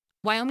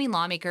Wyoming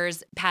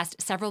lawmakers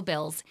passed several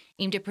bills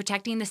aimed at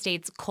protecting the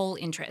state's coal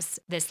interests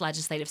this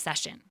legislative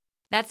session.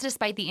 That's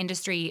despite the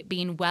industry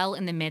being well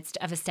in the midst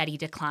of a steady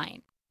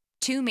decline.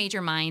 2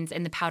 major mines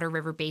in the Powder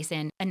River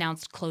Basin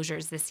announced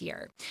closures this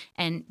year,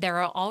 and there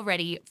are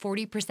already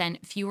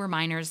 40% fewer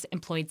miners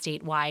employed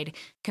statewide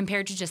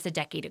compared to just a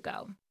decade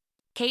ago.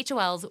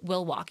 KHOL's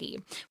Will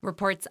Walkie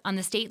reports on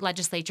the state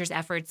legislature's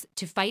efforts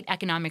to fight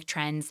economic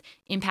trends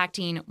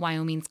impacting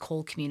Wyoming's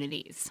coal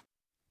communities.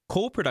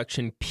 Coal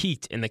production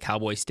peaked in the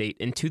Cowboy State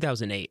in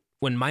 2008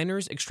 when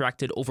miners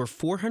extracted over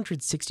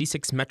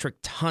 466 metric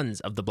tons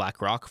of the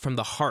black rock from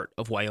the heart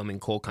of Wyoming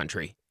coal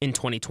country. In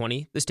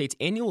 2020, the state's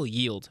annual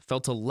yield fell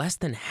to less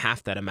than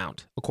half that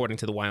amount, according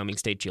to the Wyoming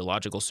State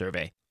Geological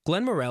Survey.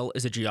 Glenn Morrell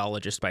is a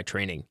geologist by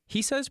training.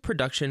 He says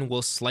production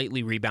will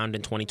slightly rebound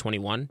in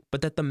 2021,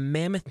 but that the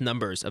mammoth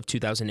numbers of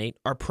 2008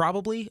 are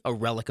probably a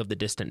relic of the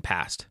distant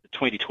past.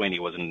 2020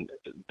 was a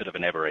bit of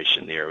an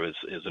aberration there. It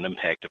was an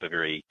impact of a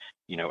very,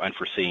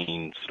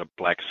 unforeseen sort of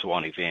black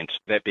swan event,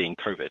 that being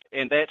COVID.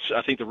 And that's,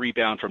 I think the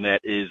rebound from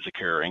that is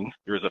occurring.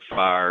 There is a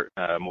far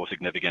more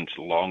significant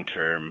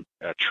long-term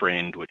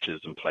trend which is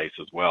in place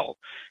as well.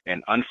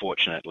 And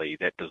unfortunately,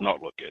 that does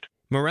not look good.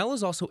 Morrell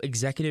is also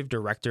executive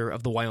director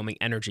of the Wyoming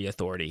Energy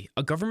Authority,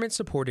 a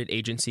government-supported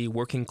agency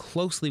working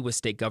closely with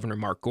State Governor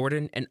Mark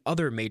Gordon and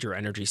other major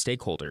energy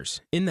stakeholders.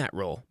 In that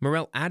role,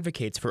 Morrell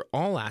advocates for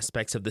all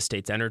aspects of the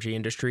state's energy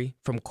industry,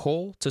 from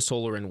coal to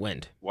solar and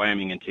wind.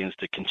 Wyoming intends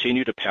to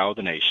continue to power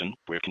the nation.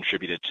 We've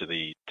contributed to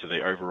the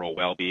overall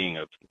well-being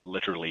of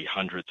literally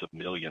hundreds of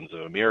millions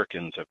of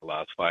Americans over the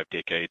last 5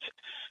 decades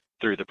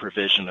through the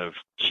provision of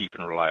cheap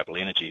and reliable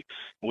energy.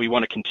 We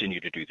want to continue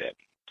to do that.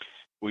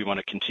 We want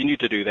to continue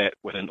to do that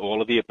within all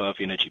of the above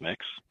energy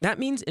mix. That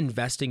means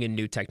investing in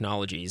new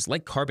technologies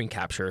like carbon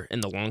capture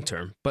in the long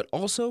term, but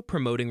also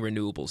promoting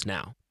renewables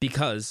now.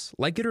 Because,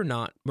 like it or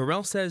not,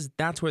 Morrell says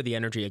that's where the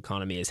energy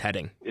economy is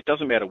heading. It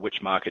doesn't matter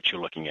which market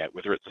you're looking at,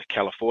 whether it's the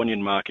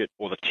Californian market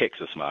or the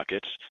Texas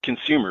market.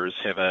 Consumers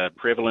have a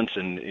prevalent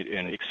and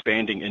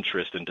expanding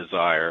interest and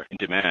desire and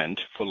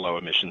demand for low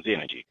emissions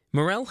energy.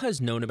 Morrell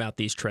has known about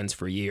these trends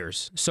for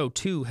years. So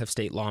too have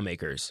state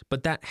lawmakers.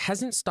 But that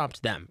hasn't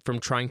stopped them from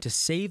trying to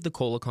save the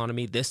coal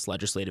economy this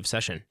legislative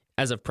session.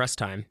 As of press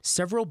time,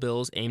 several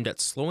bills aimed at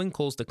slowing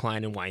coal's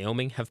decline in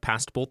Wyoming have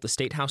passed both the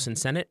State House and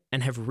Senate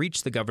and have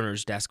reached the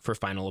governor's desk for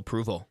final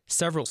approval.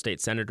 Several state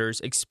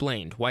senators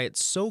explained why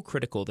it's so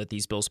critical that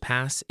these bills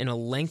pass in a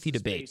lengthy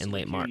debate in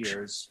late March.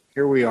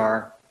 Here we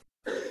are,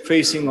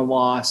 facing the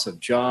loss of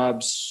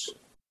jobs,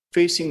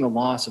 facing the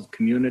loss of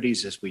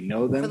communities as we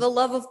know them. For the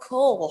love of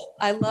coal,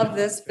 I love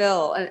this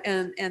bill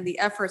and the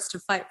efforts to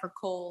fight for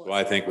coal. Well,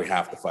 I think we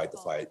have to fight the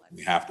fight.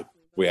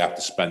 We have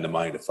to spend the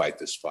money to fight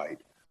this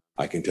fight.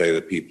 I can tell you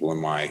the people in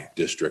my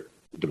district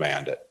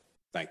demand it.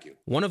 Thank you.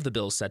 One of the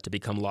bills set to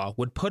become law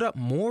would put up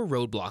more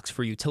roadblocks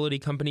for utility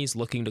companies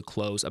looking to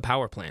close a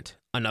power plant.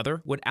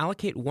 Another would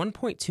allocate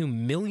 $1.2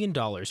 million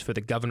for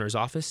the governor's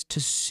office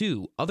to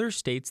sue other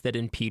states that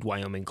impede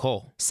Wyoming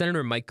coal.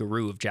 Senator Mike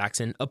Garreau of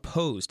Jackson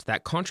opposed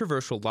that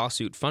controversial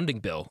lawsuit funding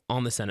bill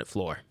on the Senate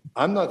floor.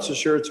 I'm not so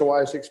sure it's a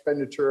wise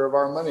expenditure of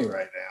our money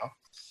right now.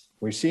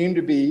 We seem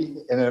to be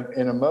in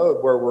a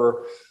mode where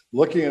we're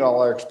looking at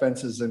all our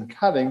expenses and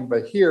cutting,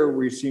 but here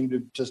we seem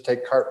to just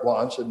take carte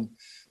blanche and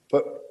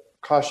put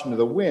caution to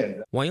the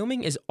wind.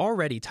 Wyoming is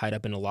already tied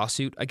up in a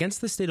lawsuit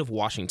against the state of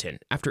Washington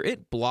after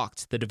it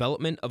blocked the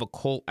development of a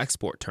coal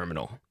export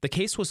terminal. The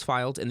case was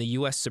filed in the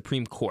U.S.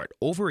 Supreme Court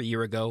over a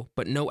year ago,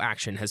 but no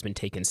action has been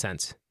taken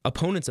since.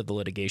 Opponents of the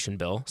litigation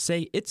bill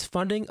say it's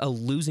funding a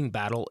losing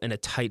battle in a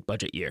tight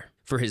budget year.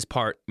 For his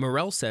part,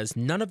 Morrell says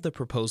none of the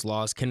proposed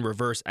laws can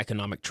reverse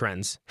economic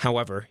trends.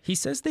 However, he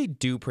says they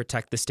do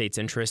protect the state's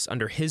interests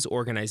under his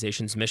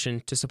organization's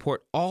mission to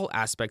support all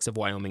aspects of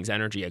Wyoming's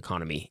energy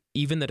economy,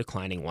 even the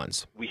declining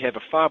ones. We have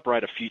a far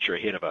brighter future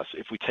ahead of us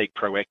if we take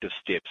proactive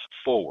steps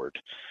forward,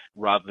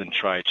 rather than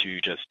try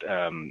to just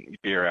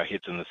bury our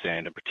heads in the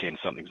sand and pretend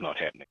something's not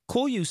happening.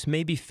 Coal use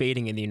may be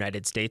fading in the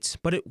United States,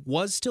 but it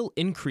was still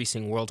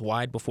increasing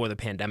worldwide before the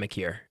pandemic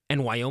year.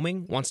 And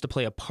Wyoming wants to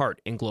play a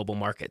part in global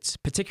markets,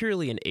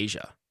 particularly in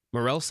Asia.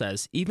 Morrell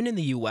says even in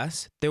the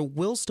U.S., there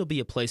will still be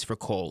a place for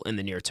coal in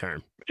the near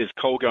term. Is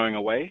coal going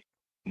away?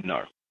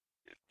 No.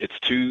 It's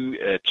too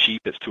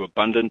cheap, it's too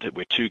abundant,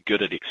 we're too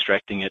good at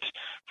extracting it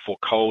for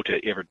coal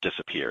to ever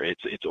disappear.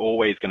 It's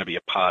always going to be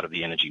a part of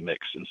the energy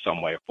mix in some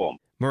way or form.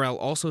 Morrell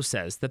also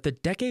says that the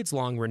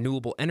decades-long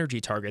renewable energy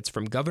targets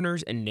from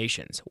governors and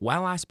nations,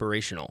 while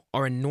aspirational,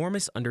 are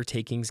enormous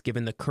undertakings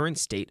given the current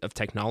state of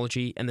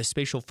technology and the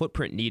spatial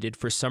footprint needed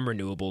for some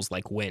renewables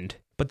like wind.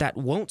 But that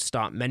won't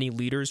stop many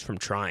leaders from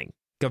trying.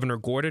 Governor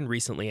Gordon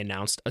recently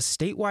announced a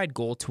statewide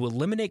goal to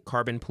eliminate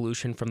carbon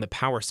pollution from the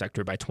power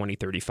sector by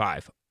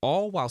 2035,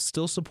 all while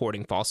still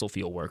supporting fossil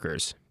fuel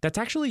workers. That's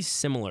actually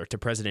similar to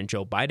President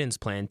Joe Biden's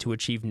plan to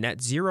achieve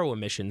net zero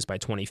emissions by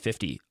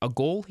 2050, a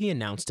goal he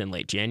announced in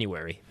late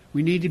January.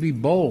 We need to be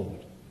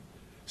bold.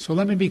 So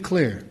let me be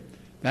clear.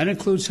 That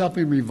includes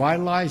helping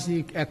revitalize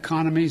the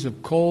economies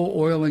of coal,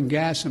 oil, and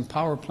gas and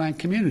power plant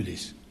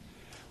communities.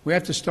 We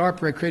have to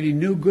start by creating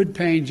new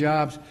good-paying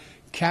jobs,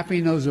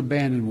 capping those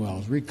abandoned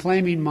wells,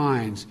 reclaiming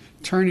mines,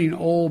 turning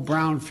old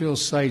brownfield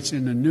sites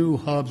into new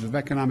hubs of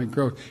economic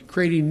growth,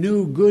 creating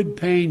new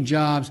good-paying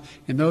jobs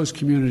in those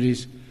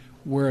communities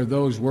where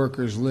those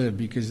workers live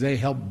because they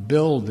help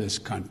build this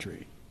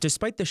country.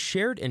 Despite the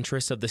shared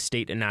interests of the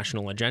state and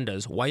national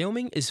agendas,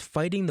 Wyoming is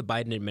fighting the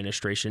Biden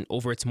administration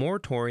over its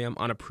moratorium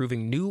on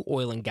approving new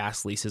oil and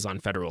gas leases on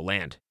federal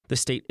land. The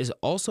state is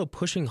also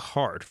pushing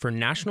hard for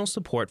national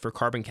support for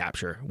carbon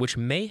capture, which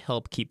may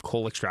help keep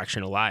coal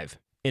extraction alive.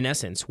 In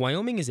essence,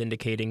 Wyoming is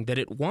indicating that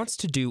it wants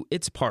to do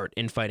its part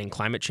in fighting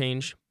climate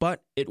change,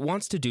 but it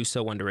wants to do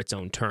so under its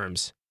own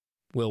terms.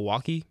 Will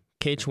Walkie,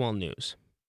 KHOL News.